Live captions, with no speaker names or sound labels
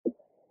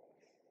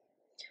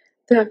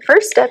The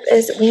first step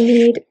is we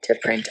need to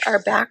print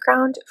our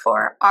background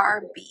for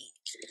our bee.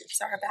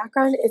 So our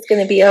background is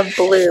going to be a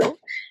blue,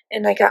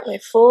 and I got my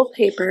full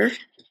paper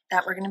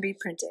that we're going to be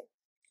printing.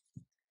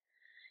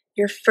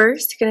 You're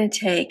first going to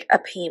take a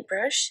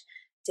paintbrush,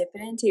 dip it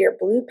into your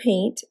blue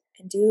paint,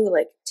 and do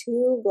like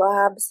 2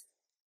 globs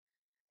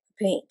of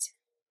paint.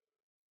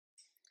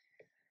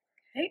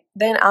 Okay,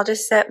 then I'll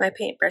just set my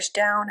paintbrush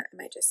down. I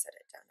might just set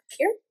it down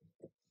here.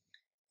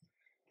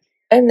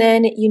 And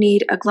then you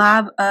need a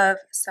glob of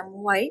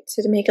some white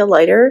to make a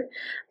lighter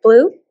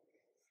blue.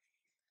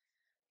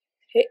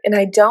 Okay, and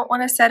I don't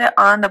want to set it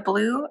on the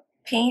blue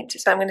paint,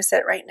 so I'm going to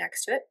set it right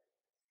next to it.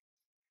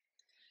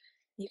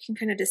 You can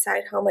kind of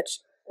decide how much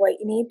white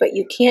you need, but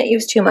you can't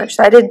use too much.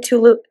 So I did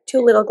two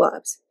little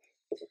globs.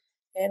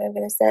 And I'm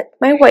going to set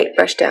my white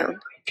brush down.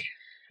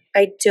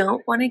 I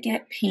don't want to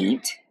get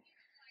paint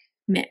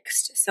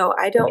mixed, so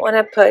I don't want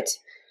to put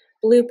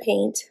blue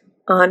paint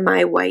on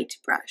my white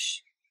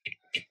brush.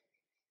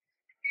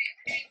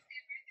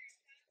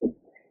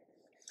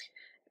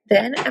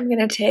 Then I'm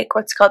going to take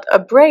what's called a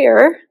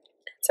brayer.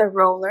 It's a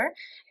roller,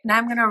 and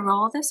I'm going to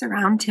roll this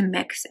around to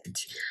mix it.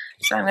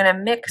 So I'm going to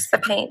mix the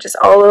paint just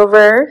all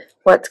over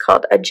what's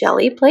called a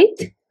jelly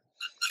plate.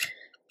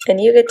 And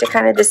you get to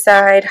kind of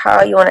decide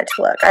how you want it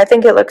to look. I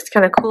think it looks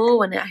kind of cool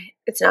when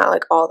it's not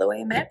like all the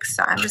way mixed,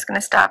 so I'm just going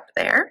to stop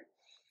there.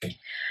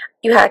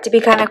 You have to be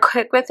kind of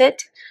quick with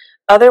it,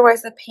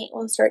 otherwise the paint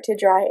will start to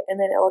dry and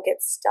then it will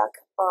get stuck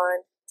on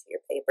to your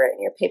paper and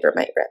your paper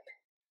might rip.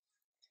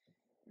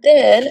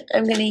 Then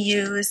I'm going to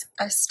use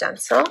a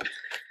stencil.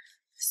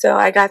 So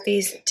I got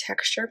these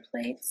texture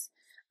plates.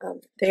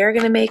 They're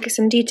going to make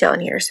some detail in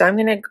here. So I'm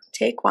going to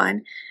take one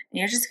and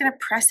you're just going to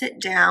press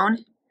it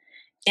down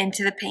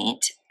into the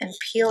paint and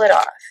peel it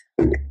off.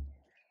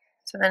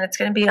 So then it's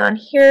going to be on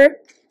here.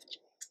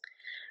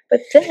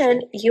 But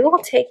then you will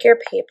take your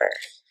paper,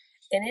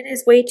 and it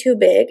is way too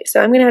big,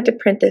 so I'm going to have to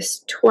print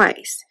this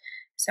twice.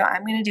 So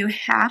I'm going to do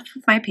half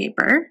of my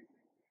paper.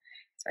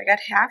 So I got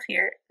half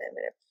here. I'm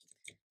going to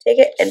take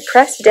it and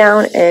press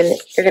down, and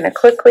you're going to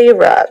quickly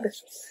rub.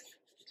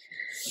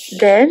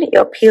 Then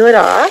you'll peel it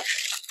off.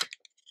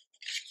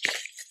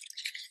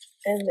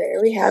 And there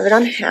we have it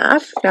on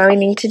half. Now we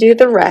need to do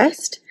the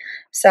rest.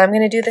 So I'm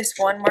going to do this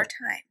one more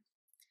time.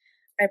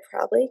 I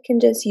probably can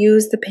just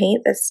use the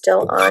paint that's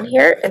still on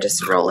here and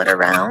just roll it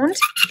around.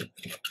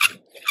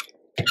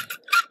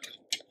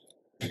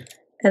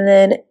 And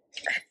then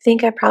I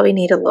think I probably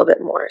need a little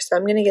bit more. So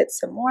I'm going to get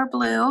some more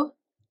blue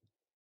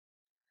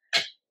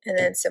and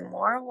then some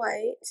more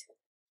white.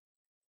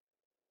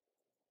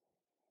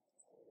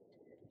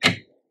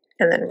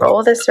 And then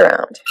roll this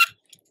around.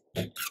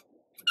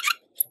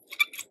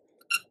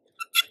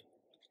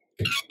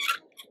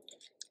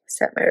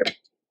 Set my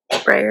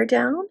brayer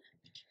down.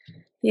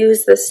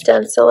 Use the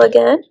stencil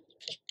again.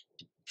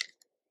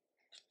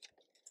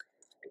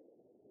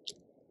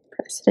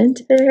 Press it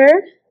into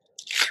there.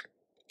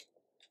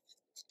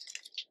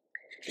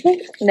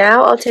 Okay,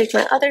 now I'll take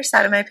my other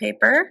side of my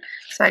paper.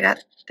 So I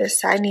got this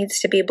side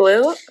needs to be blue.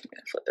 I'm going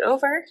to flip it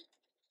over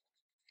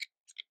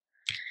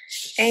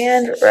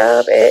and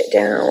rub it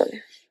down.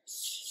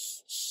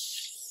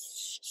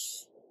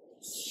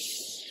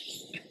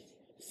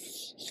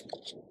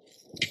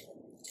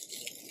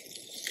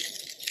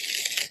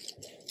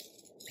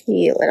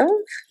 Peel it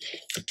off.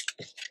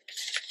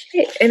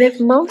 Okay, and if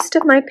most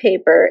of my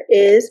paper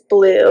is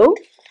blue,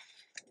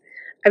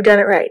 I've done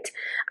it right.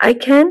 I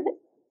can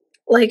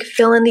like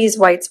fill in these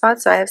white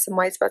spots. So I have some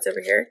white spots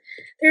over here.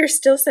 There's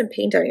still some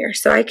paint on here.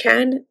 So I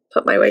can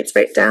put my white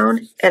spot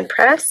down and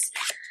press,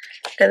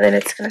 and then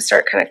it's going to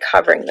start kind of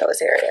covering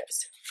those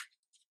areas.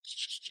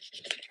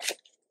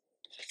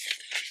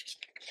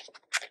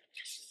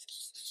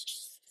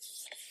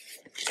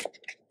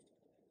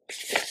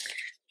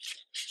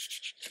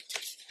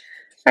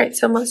 All right,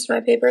 so most of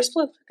my paper is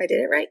blue. I did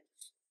it right.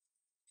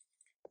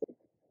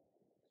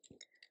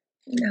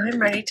 Now I'm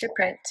ready to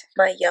print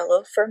my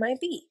yellow for my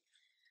bee.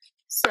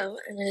 So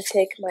I'm going to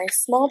take my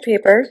small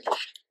paper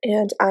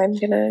and I'm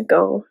going to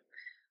go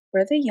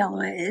where the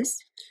yellow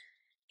is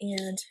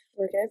and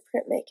we're going to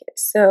print make it.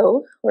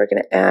 So we're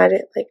going to add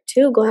like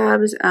 2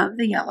 globs of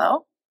the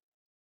yellow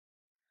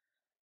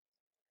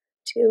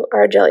to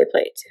our jelly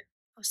plate.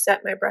 I'll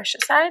set my brush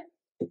aside.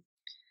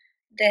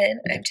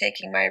 Then I'm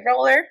taking my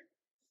roller,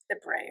 the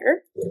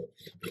brayer,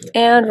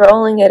 and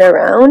rolling it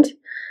around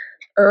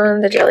on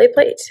the jelly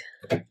plate.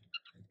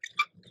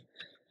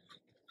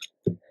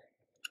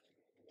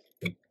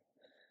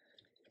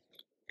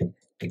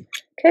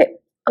 Okay,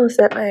 I'll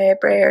set my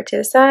brayer to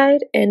the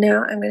side, and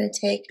now I'm going to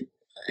take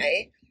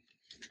my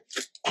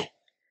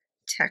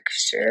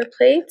texture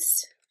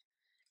plates,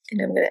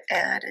 and I'm going to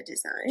add a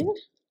design.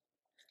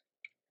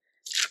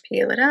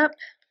 Peel it up.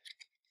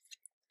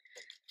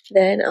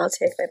 Then I'll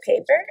take my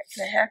paper,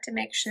 and I have to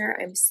make sure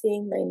I'm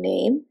seeing my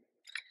name.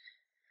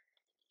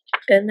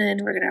 And then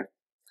we're going to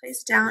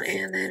place it down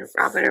and then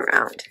rub it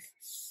around.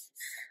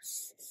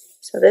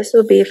 So this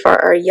will be for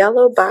our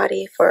yellow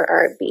body for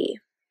our bee.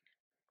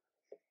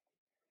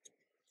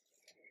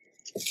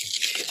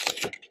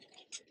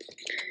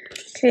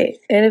 Okay,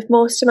 and if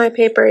most of my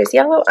paper is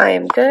yellow, I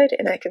am good,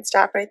 and I can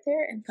stop right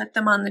there and put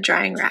them on the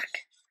drying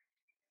rack.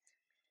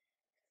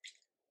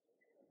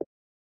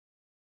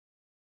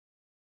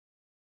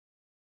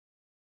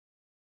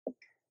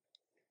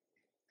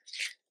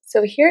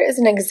 So here is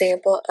an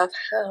example of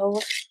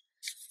how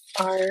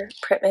our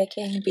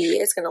printmaking bee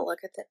is going to look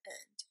at the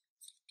end.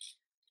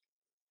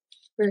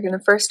 We're going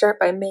to first start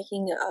by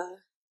making a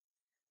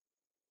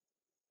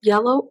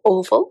yellow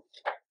oval.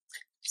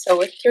 So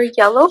with your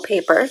yellow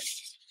paper,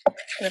 I'm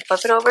going to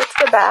flip it over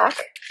to the back,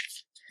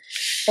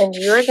 and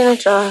you're going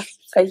to draw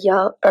a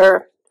yellow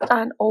or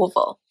an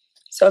oval.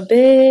 So a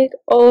big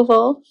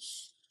oval.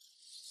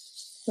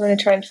 I'm going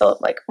to try and fill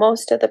up like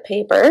most of the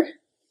paper.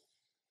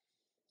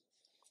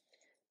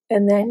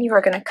 And then you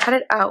are going to cut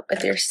it out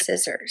with your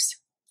scissors.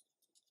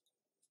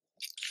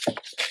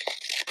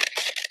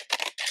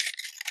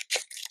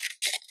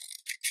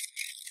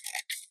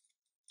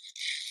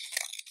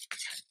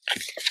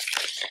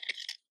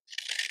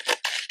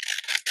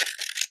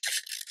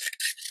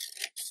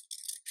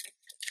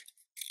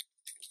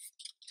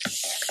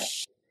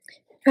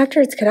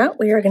 After it's cut out,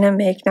 we are going to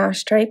make now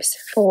stripes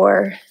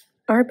for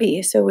our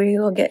bee. So we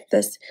will get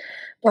this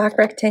black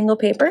rectangle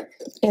paper.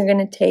 You're going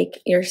to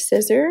take your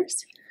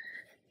scissors,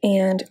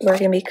 and we're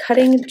going to be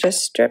cutting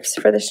just strips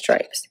for the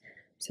stripes.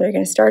 So you're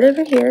going to start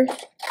over here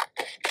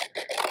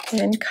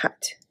and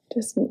cut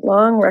just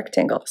long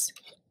rectangles.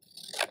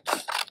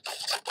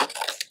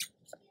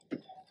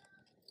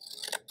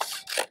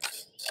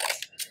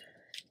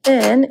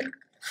 Then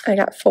I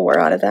got 4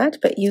 out of that,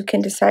 but you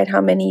can decide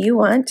how many you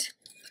want.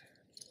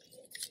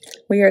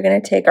 We are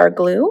going to take our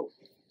glue,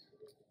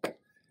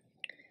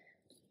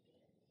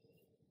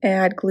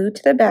 add glue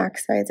to the back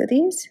sides of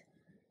these,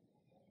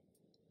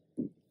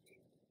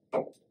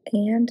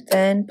 and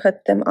then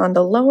put them on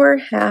the lower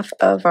half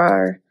of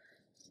our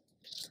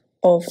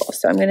oval.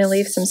 So I'm going to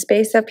leave some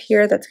space up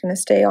here that's going to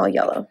stay all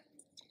yellow.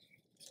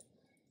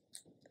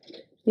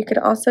 You could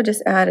also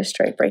just add a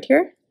stripe right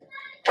here.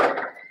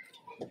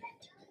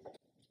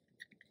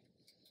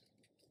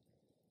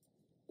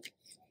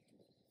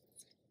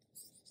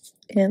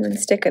 And then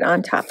stick it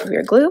on top of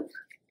your glue.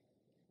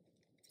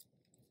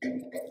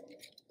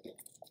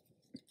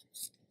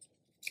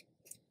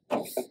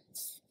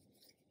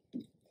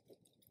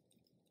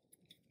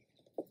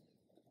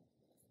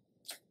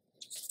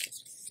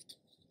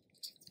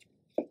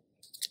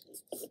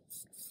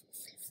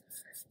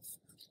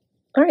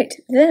 All right,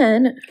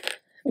 then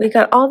we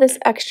got all this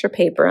extra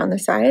paper on the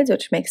sides,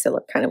 which makes it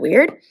look kind of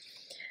weird.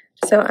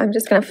 So I'm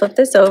just going to flip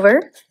this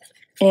over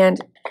and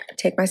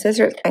take my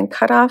scissors and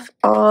cut off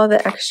all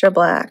the extra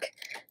black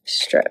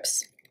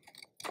strips.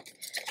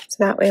 So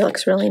that way it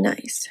looks really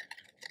nice.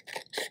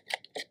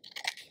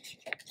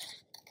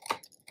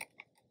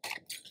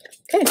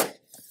 Okay.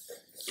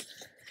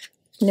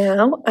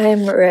 Now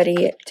I'm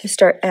ready to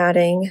start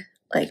adding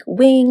like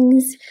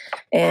wings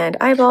and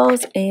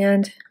eyeballs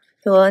and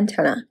the little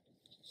antenna.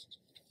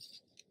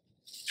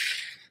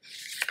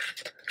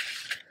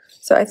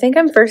 So I think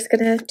I'm first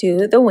going to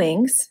do the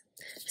wings.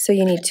 So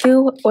you need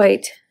 2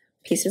 white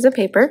pieces of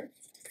paper,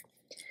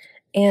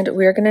 and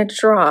we're going to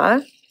draw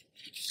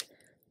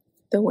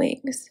the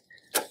wings.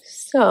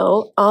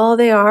 So all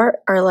they are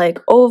like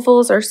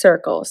ovals or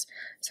circles.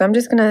 So I'm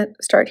just going to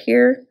start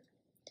here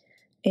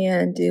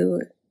and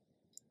do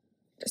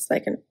just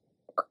like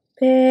a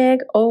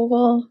big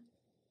oval,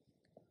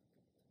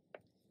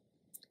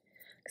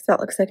 because that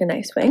looks like a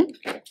nice wing.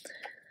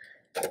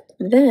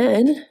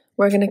 Then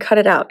we're going to cut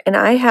it out, and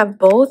I have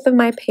both of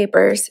my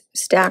papers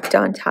stacked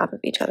on top of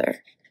each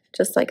other,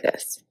 just like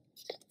this.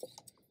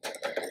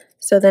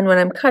 So then when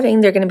I'm cutting,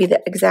 they're going to be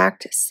the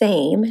exact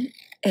same,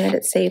 and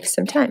it saves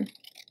some time.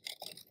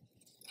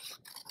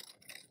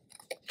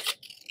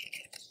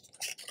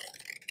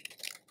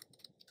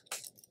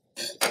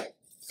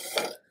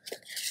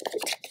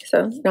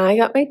 So now I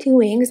got my 2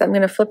 wings. I'm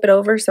going to flip it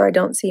over so I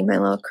don't see my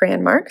little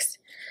crayon marks,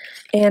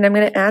 and I'm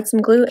going to add some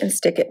glue and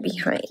stick it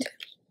behind.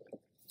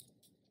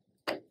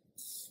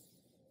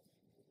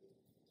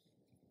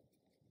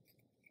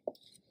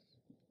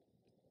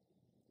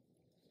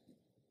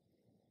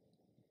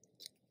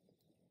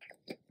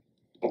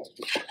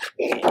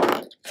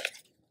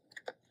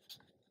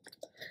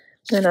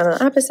 Then on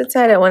the opposite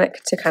side, I want it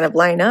to kind of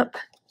line up.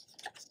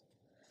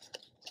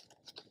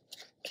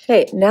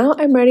 Okay, now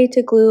I'm ready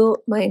to glue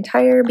my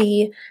entire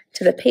bee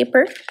to the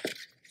paper.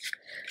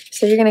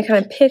 So you're going to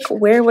kind of pick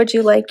where would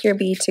you like your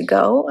bee to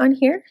go on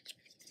here.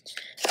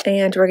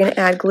 And we're going to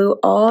add glue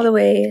all the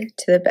way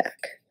to the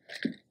back.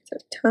 So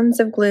tons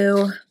of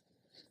glue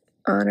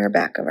on our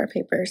back of our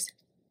papers.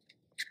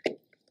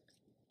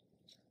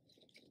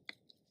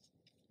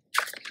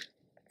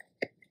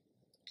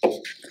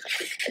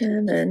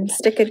 And then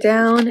stick it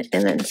down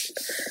and then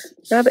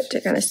rub it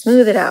to kind of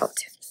smooth it out.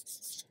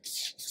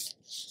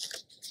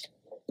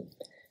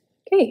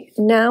 Okay,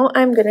 now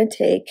I'm going to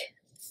take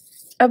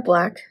a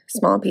black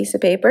small piece of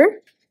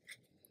paper,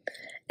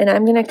 and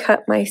I'm going to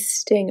cut my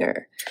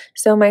stinger.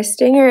 So my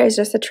stinger is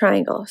just a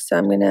triangle. So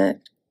I'm going to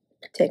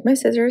take my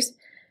scissors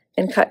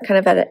and cut kind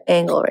of at an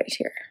angle right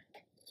here.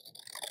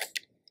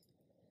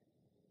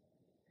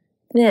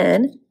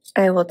 Then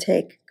I will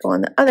go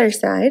on the other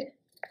side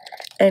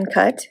and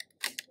cut.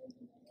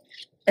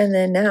 And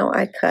then now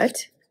I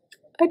cut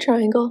a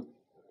triangle.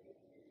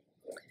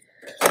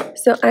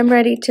 So I'm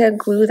ready to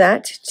glue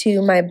that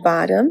to my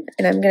bottom,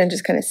 and I'm going to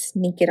just kind of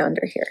sneak it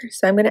under here.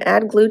 So I'm going to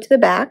add glue to the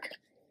back.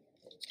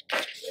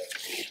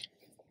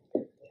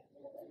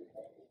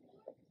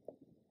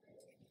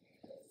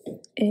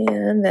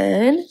 And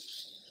then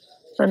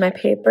on my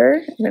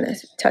paper, I'm going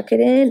to tuck it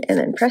in and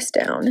then press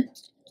down.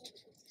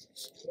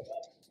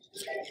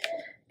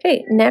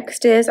 Okay,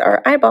 next is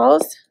our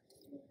eyeballs.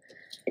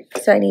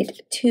 So I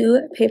need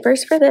 2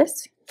 papers for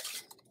this.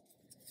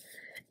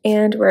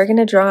 And we're going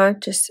to draw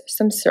just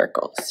some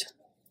circles.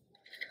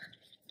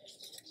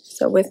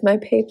 So with my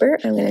paper,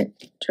 I'm going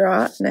to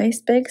draw a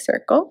nice big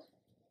circle,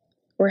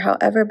 or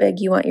however big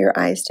you want your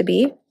eyes to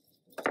be.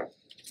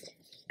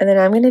 And then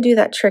I'm going to do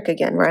that trick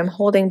again where I'm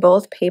holding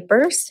both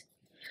papers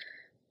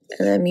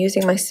and I'm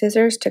using my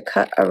scissors to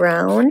cut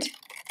around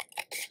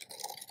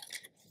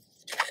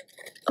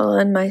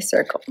on my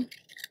circle.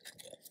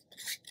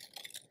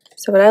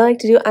 So what I like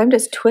to do, I'm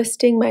just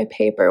twisting my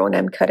paper when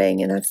I'm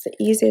cutting, and that's the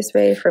easiest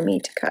way for me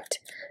to cut.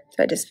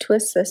 So I just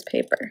twist this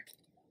paper.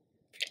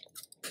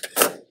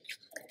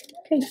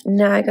 Okay,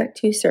 now I got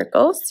 2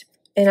 circles,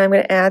 and I'm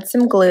going to add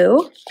some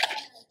glue.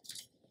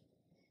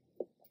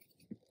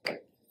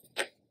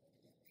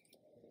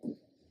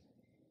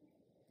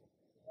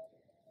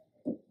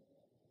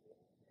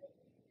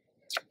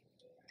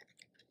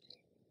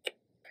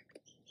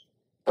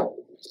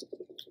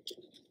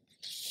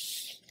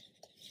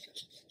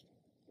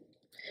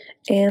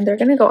 And they're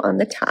going to go on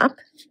the top.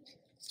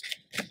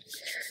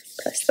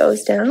 Press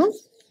those down.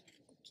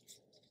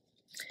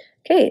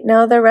 Okay,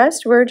 now the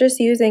rest we're just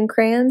using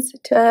crayons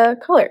to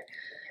color.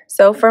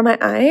 So for my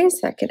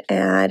eyes, I could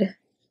add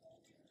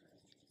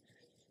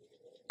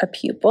a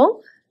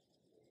pupil.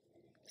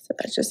 So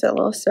that's just a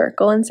little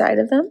circle inside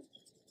of them.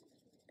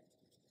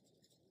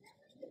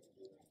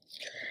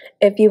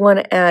 If you want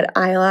to add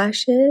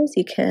eyelashes,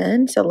 you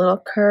can. So little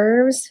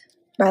curves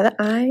by the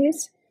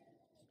eyes.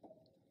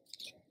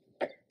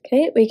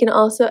 Okay, we can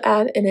also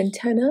add an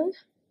antenna.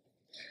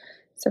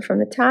 So from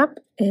the top,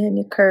 and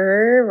you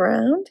curve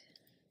around,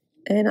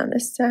 and on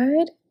this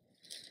side,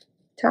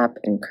 top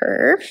and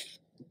curve.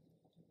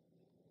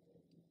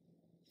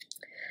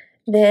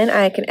 Then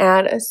I can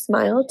add a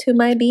smile to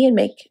my bee and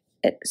make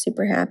it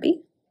super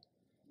happy.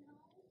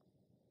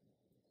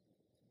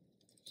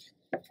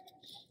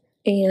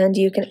 And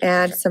you can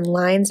add some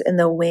lines in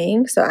the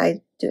wing. So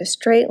I do a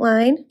straight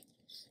line,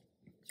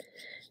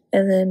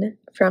 and then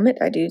from it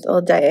I do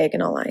little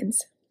diagonal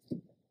lines.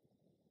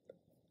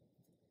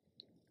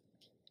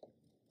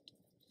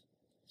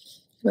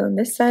 And on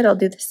this side I'll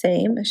do the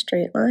same, a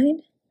straight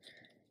line,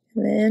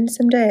 and then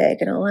some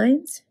diagonal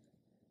lines.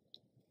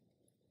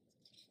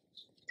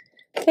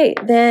 Okay,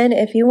 then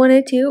if you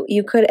wanted to,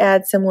 you could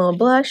add some little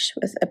blush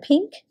with a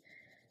pink.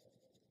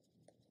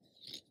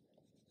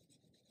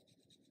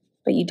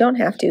 But you don't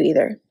have to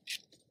either.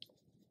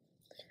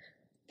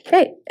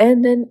 Okay,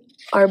 and then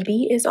our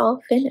bee is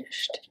all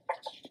finished.